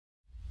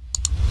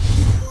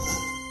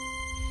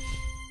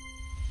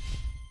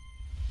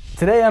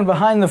Today on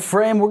Behind the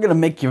Frame, we're gonna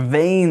make your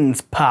veins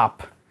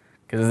pop,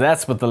 because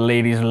that's what the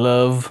ladies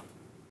love.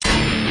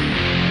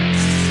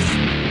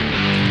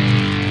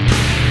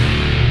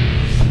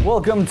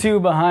 Welcome to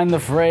Behind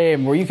the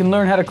Frame, where you can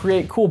learn how to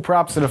create cool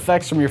props and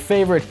effects from your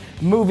favorite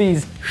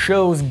movies,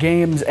 shows,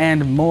 games,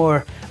 and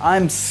more.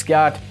 I'm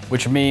Scott,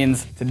 which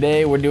means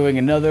today we're doing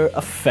another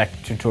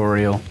effect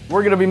tutorial.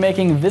 We're gonna be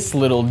making this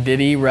little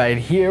ditty right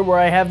here, where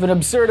I have an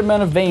absurd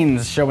amount of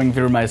veins showing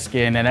through my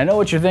skin, and I know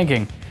what you're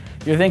thinking.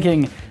 You're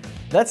thinking,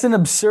 that's an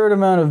absurd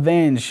amount of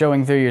veins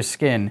showing through your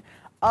skin.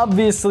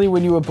 Obviously,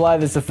 when you apply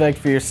this effect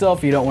for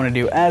yourself, you don't want to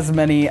do as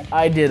many.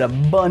 I did a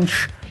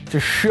bunch to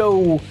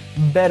show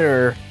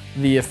better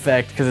the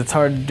effect, because it's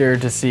harder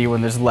to see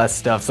when there's less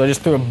stuff. So I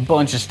just threw a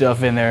bunch of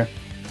stuff in there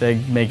to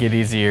make it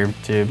easier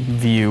to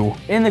view.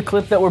 In the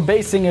clip that we're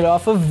basing it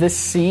off of, this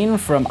scene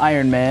from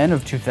Iron Man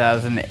of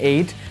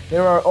 2008,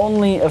 there are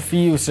only a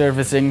few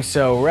surfacing,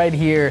 so right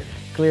here,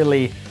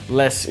 clearly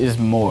less is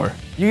more.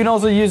 You can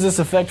also use this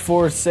effect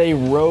for, say,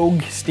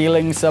 Rogue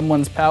stealing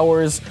someone's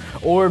powers,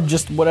 or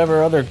just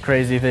whatever other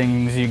crazy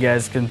things you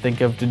guys can think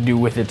of to do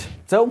with it.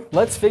 So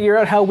let's figure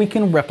out how we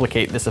can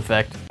replicate this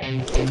effect.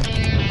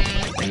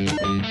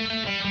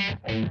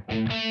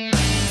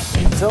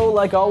 So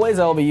like always,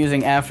 I'll be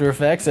using After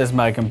Effects as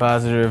my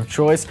compositor of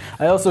choice.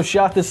 I also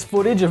shot this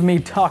footage of me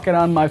talking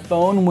on my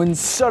phone when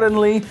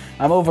suddenly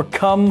I'm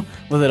overcome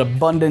with an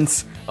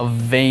abundance of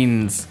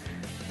veins.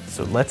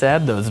 So let's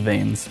add those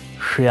veins,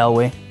 shall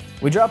we?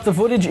 We drop the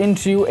footage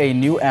into a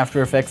new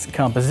After Effects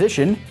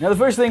composition. Now the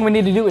first thing we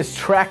need to do is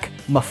track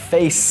my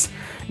face.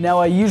 Now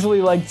I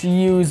usually like to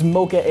use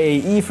Mocha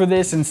AE for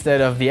this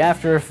instead of the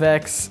After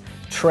Effects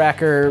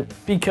tracker,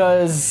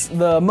 because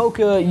the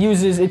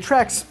Mocha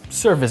tracks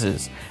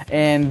surfaces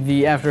and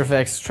the After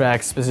Effects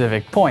tracks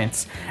specific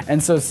points.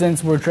 And so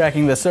since we're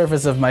tracking the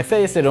surface of my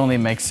face, it only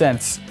makes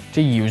sense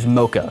to use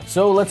Mocha.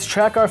 So let's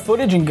track our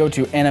footage and go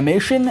to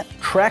Animation,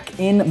 Track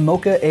in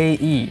Mocha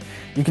AE.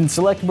 You can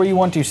select where you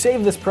want to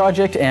save this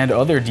project and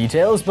other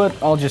details, but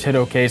I'll just hit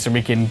OK so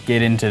we can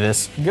get into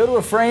this. Go to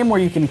a frame where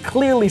you can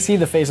clearly see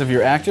the face of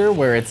your actor,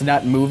 where it's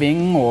not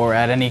moving or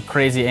at any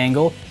crazy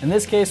angle. In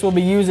this case, we'll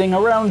be using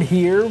around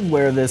here,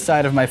 where the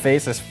side of my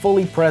face is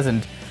fully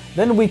present.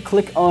 Then we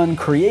click on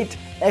Create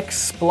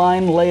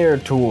X-Spline Layer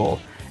tool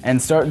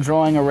and start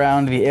drawing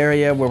around the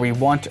area where we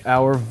want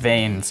our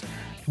veins.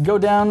 Go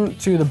down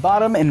to the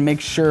bottom and make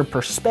sure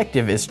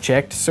perspective is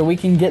checked so we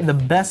can get the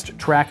best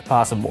track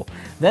possible.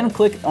 Then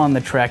click on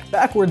the track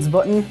backwards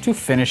button to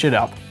finish it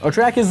up. Our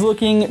track is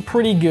looking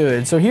pretty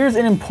good, so here's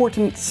an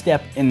important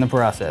step in the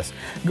process.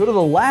 Go to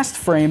the last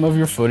frame of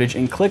your footage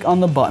and click on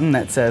the button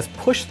that says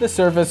push the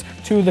surface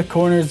to the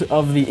corners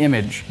of the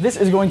image. This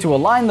is going to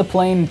align the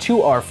plane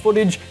to our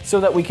footage so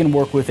that we can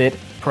work with it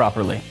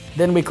properly.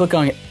 Then we click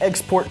on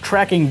Export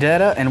Tracking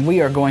Data, and we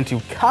are going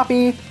to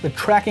copy the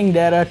tracking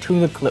data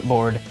to the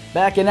clipboard.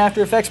 Back in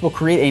After Effects, we'll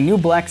create a new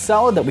black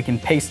solid that we can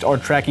paste our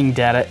tracking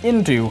data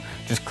into.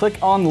 Just click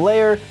on the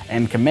layer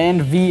and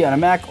Command V on a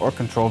Mac or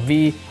Control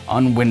V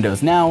on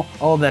Windows. Now,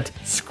 all that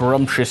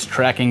scrumptious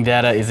tracking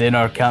data is in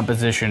our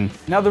composition.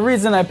 Now, the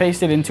reason I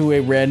pasted into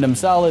a random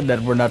solid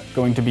that we're not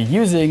going to be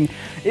using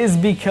is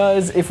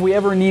because if we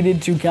ever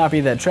needed to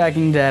copy that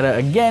tracking data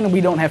again,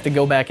 we don't have to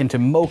go back into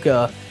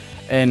Mocha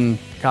and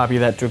copy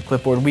that to a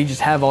clipboard. We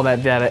just have all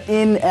that data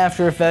in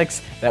After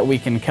Effects that we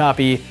can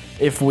copy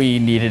if we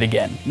need it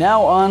again.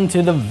 Now on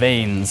to the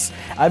veins.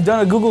 I've done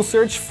a Google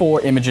search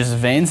for images of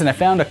veins and I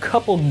found a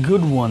couple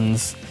good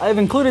ones. I've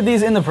included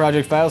these in the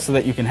project file so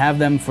that you can have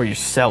them for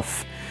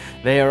yourself.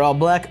 They are all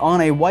black on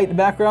a white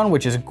background,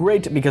 which is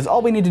great because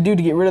all we need to do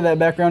to get rid of that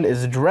background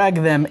is drag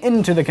them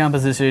into the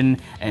composition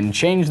and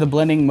change the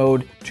blending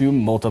mode to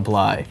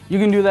multiply. You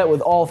can do that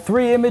with all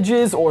three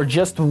images or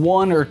just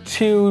one or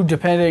two,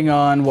 depending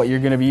on what you're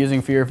going to be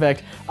using for your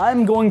effect.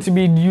 I'm going to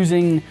be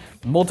using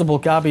multiple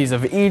copies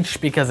of each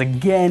because,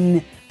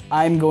 again,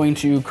 I'm going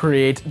to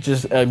create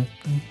just a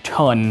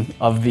ton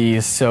of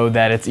these so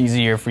that it's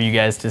easier for you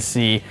guys to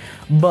see.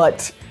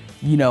 But,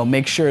 you know,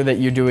 make sure that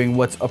you're doing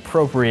what's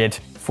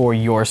appropriate for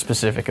your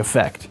specific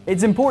effect.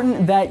 It's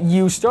important that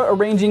you start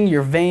arranging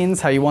your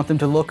veins how you want them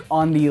to look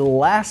on the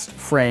last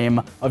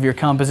frame of your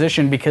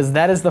composition, because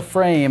that is the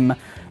frame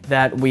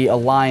that we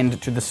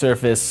aligned to the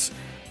surface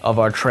of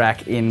our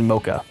track in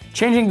Mocha.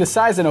 Changing the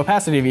size and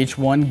opacity of each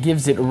one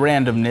gives it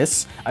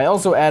randomness. I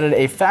also added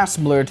a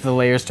fast blur to the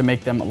layers to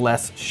make them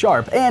less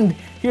sharp. And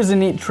here's a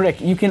neat trick.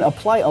 You can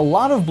apply a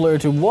lot of blur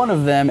to one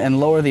of them and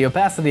lower the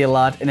opacity a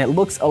lot, and it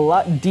looks a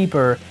lot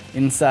deeper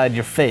inside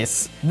your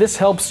face. This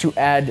helps to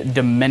add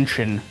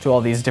dimension to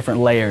all these different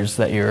layers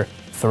that you're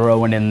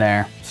throwing in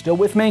there. Still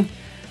with me?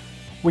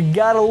 We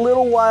got a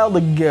little while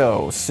to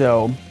go,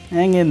 so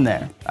hang in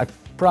there. I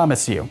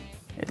promise you,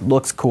 it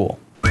looks cool.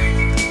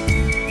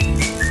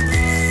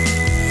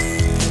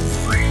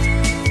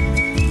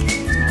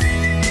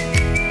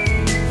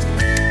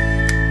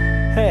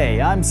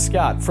 hey, I'm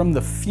Scott from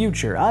the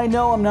future. I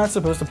know I'm not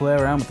supposed to play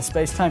around with the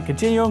space-time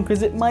continuum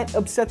because it might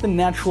upset the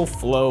natural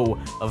flow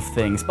of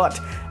things, but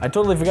I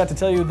totally forgot to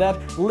tell you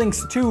that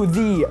links to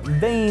the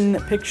vein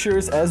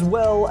pictures as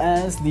well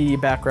as the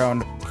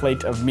background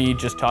plate of me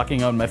just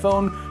talking on my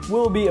phone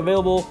will be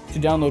available to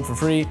download for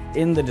free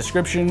in the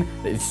description,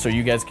 so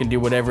you guys can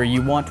do whatever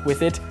you want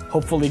with it.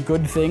 Hopefully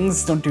good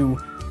things. Don't do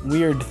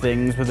weird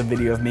things with a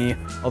video of me,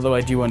 although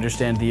I do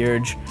understand the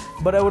urge.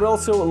 But I would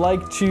also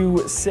like to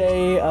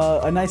say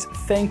a nice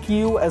thank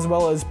you as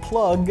well as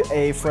plug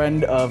a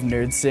friend of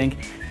NerdSync,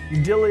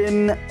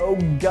 Dylan, oh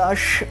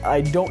gosh,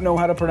 I don't know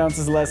how to pronounce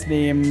his last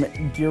name,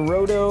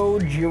 Girodo,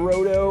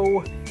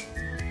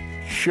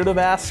 should have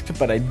asked,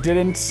 but I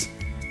didn't.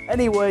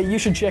 Anyway, you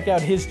should check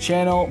out his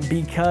channel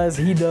because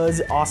he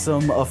does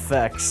awesome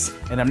effects.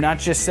 And I'm not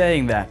just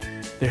saying that.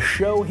 The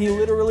show he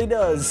literally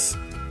does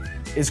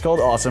is called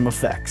Awesome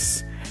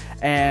Effects.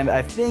 And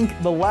I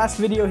think the last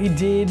video he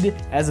did,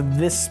 as of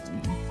this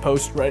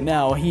post right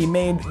now, he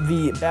made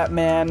the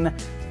Batman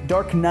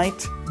Dark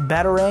Knight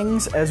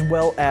Batarangs as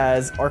well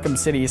as Arkham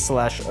City /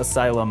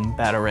 Asylum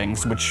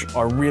Batarangs, which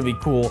are really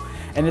cool.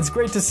 And it's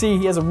great to see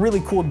he has a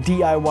really cool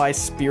DIY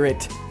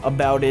spirit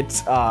about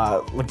it,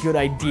 like good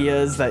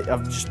ideas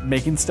of just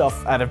making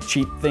stuff out of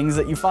cheap things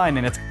that you find,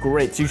 and it's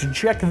great. So you should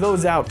check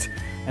those out.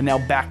 And now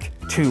back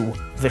to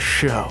the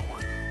show.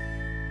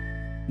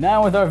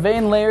 Now with our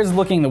vein layers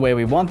looking the way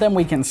we want them,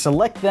 we can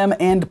select them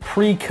and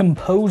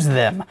pre-compose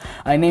them.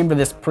 I named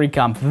this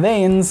pre-comp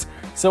veins,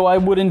 so I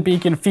wouldn't be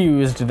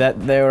confused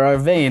that there are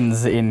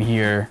veins in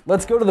here.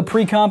 Let's go to the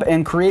pre-comp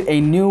and create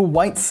a new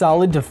white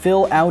solid to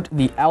fill out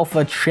the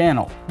alpha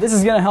channel. This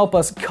is gonna help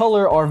us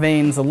color our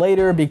veins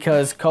later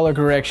because color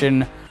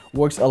correction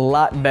works a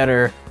lot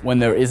better when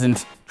there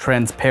isn't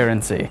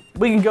transparency.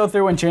 We can go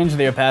through and change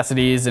the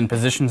opacities and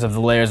positions of the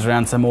layers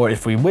around some more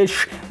if we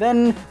wish.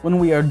 Then, when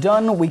we are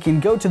done, we can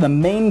go to the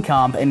main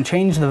comp and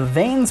change the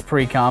veins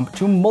pre-comp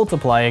to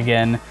multiply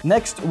again.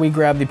 Next, we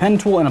grab the pen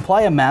tool and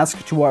apply a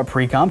mask to our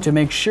pre-comp to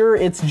make sure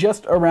it's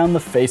just around the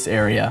face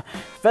area.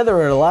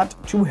 Feather it a lot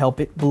to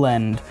help it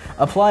blend.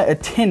 Apply a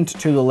tint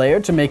to the layer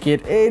to make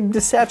it a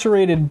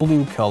desaturated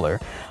blue color.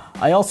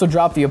 I also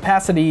dropped the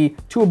opacity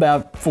to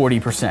about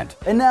 40%.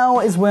 And now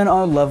is when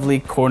our lovely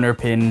corner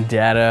pin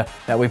data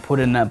that we put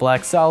in that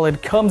black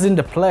solid comes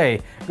into play.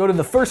 Go to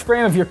the first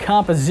frame of your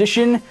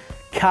composition,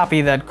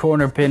 copy that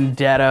corner pin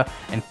data,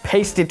 and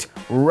paste it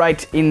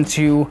right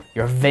into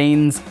your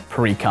veins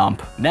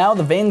pre-comp. Now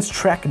the veins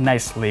track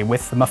nicely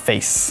with my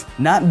face.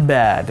 Not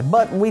bad,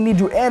 but we need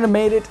to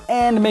animate it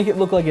and make it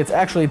look like it's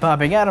actually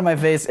popping out of my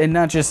face and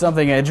not just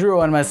something I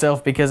drew on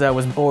myself because I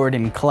was bored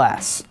in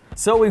class.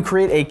 So we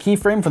create a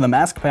keyframe for the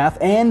mask path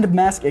and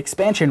mask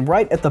expansion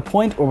right at the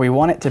point where we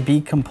want it to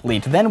be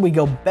complete. Then we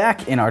go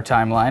back in our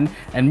timeline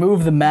and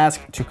move the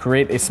mask to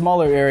create a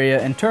smaller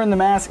area and turn the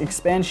mask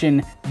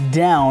expansion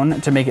down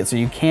to make it so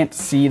you can't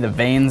see the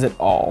veins at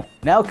all.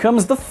 Now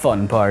comes the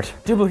fun part.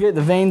 Duplicate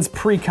the veins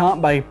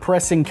pre-comp by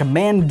pressing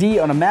Command D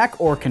on a Mac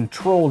or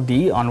Control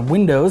D on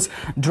Windows.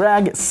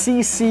 Drag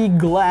CC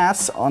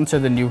Glass onto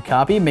the new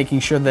copy, making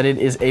sure that it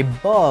is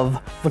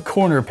above the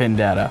corner pin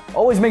data.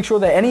 Always make sure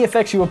that any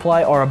effects you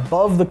apply are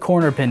above the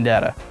corner pin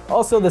data.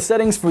 Also, the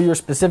settings for your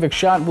specific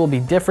shot will be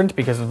different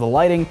because of the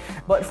lighting,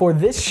 but for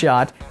this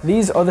shot,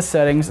 these are the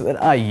settings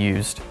that I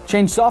used.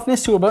 Change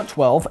softness to about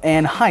 12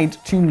 and height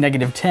to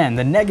 -10.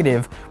 The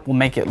negative will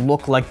make it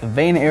look like the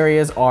vein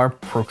areas are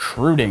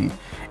protruding.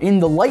 In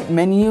the light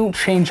menu,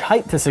 change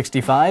height to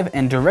 65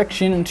 and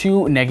direction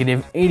to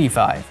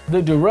 -85.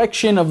 The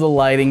direction of the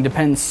lighting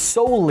depends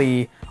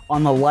solely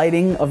on the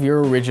lighting of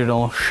your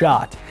original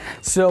shot.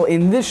 So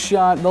in this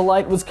shot, the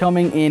light was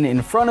coming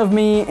in front of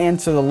me and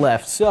to the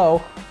left,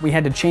 so we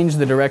had to change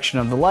the direction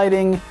of the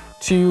lighting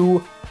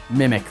to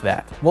mimic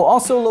that. We'll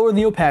also lower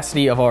the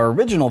opacity of our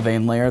original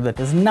vein layer that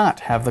does not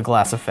have the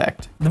glass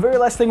effect. The very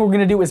last thing we're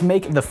gonna do is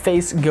make the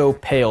face go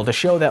pale to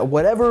show that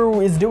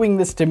whatever is doing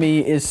this to me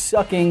is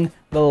sucking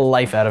the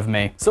life out of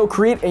me. So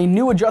create a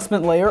new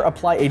adjustment layer,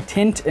 apply a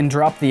tint and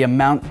drop the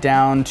amount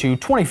down to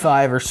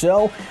 25 or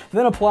so,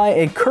 then apply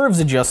a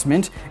curves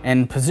adjustment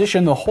and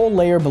position the whole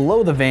layer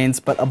below the veins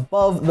but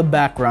above the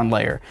background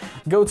layer.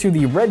 Go to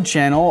the red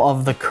channel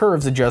of the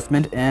curves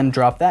adjustment and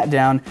drop that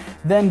down,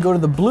 then go to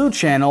the blue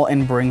channel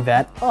and bring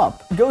that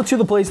up. Go to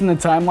the place in the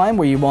timeline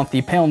where you want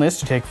the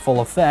paleness to take full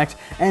effect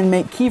and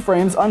make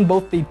keyframes on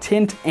both the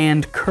tint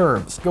and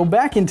curves. Go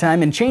back in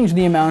time and change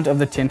the amount of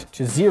the tint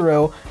to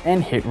 0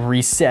 and hit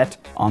reset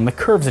on the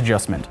curves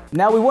adjustment.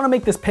 Now we want to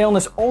make this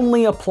paleness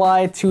only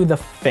apply to the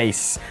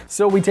face.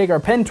 So we take our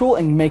pen tool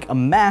and make a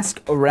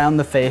mask around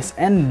the face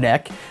and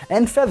neck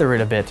and feather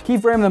it a bit.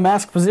 Keyframe the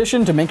mask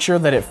position to make sure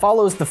that it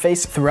follows the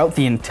face throughout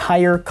the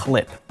entire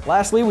clip.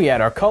 Lastly, we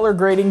add our color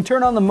grading,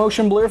 turn on the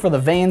motion blur for the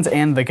veins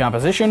and the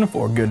composition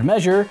for good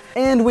measure,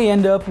 and we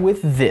end up with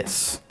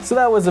this. So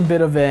that was a bit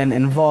of an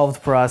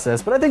involved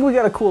process, but I think we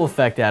got a cool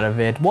effect out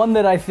of it. One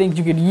that I think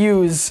you could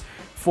use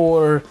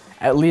for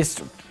at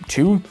least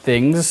 2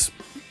 things.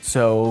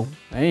 So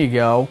there you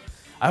go.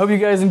 I hope you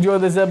guys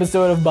enjoyed this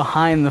episode of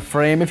Behind the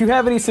Frame. If you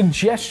have any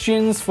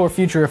suggestions for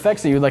future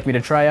effects that you'd like me to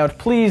try out,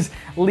 please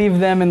leave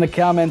them in the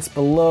comments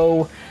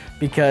below,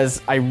 because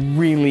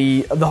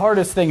the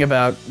hardest thing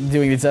about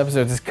doing these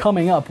episodes is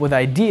coming up with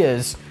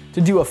ideas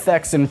to do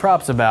effects and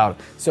props about.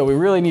 So we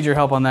really need your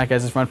help on that,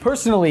 guys. This front.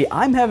 Personally,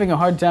 I'm having a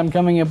hard time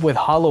coming up with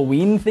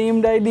Halloween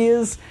themed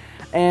ideas,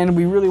 and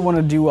we really want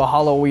to do a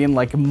Halloween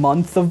like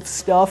month of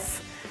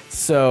stuff.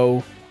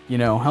 So, you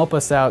know, help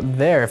us out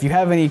there. If you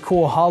have any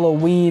cool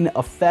Halloween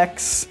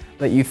effects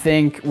that you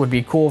think would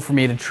be cool for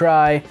me to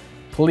try,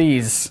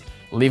 please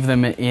leave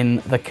them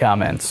in the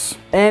comments.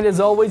 And as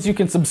always, you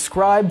can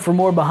subscribe for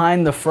more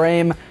Behind the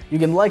Frame. You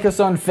can like us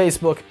on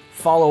Facebook,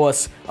 follow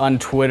us on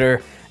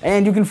Twitter,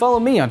 and you can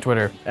follow me on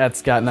Twitter at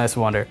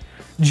ScottNiceWonder.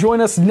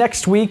 Join us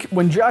next week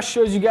when Josh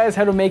shows you guys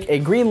how to make a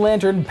Green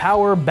Lantern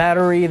power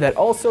battery that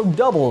also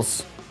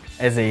doubles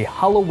as a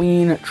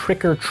Halloween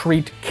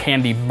trick-or-treat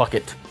candy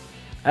bucket.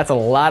 That's a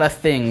lot of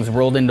things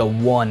rolled into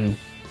one.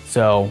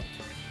 So,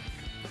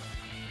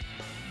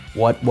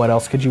 what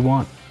else could you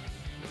want?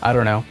 I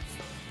don't know.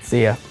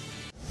 See ya.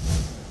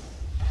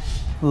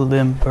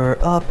 Limber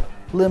up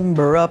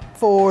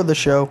for the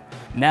show.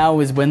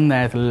 Now is when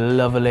that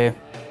lovely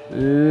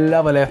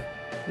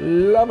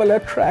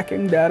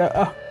tracking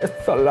data.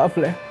 It's so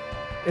lovely.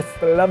 It's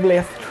the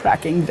loveliest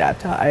tracking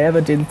data I ever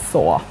did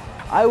saw.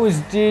 I was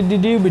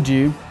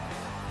doo-ba-doo.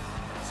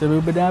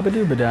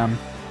 So-ba-da-ba-doo-ba-dum.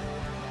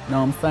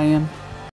 Know what I'm saying?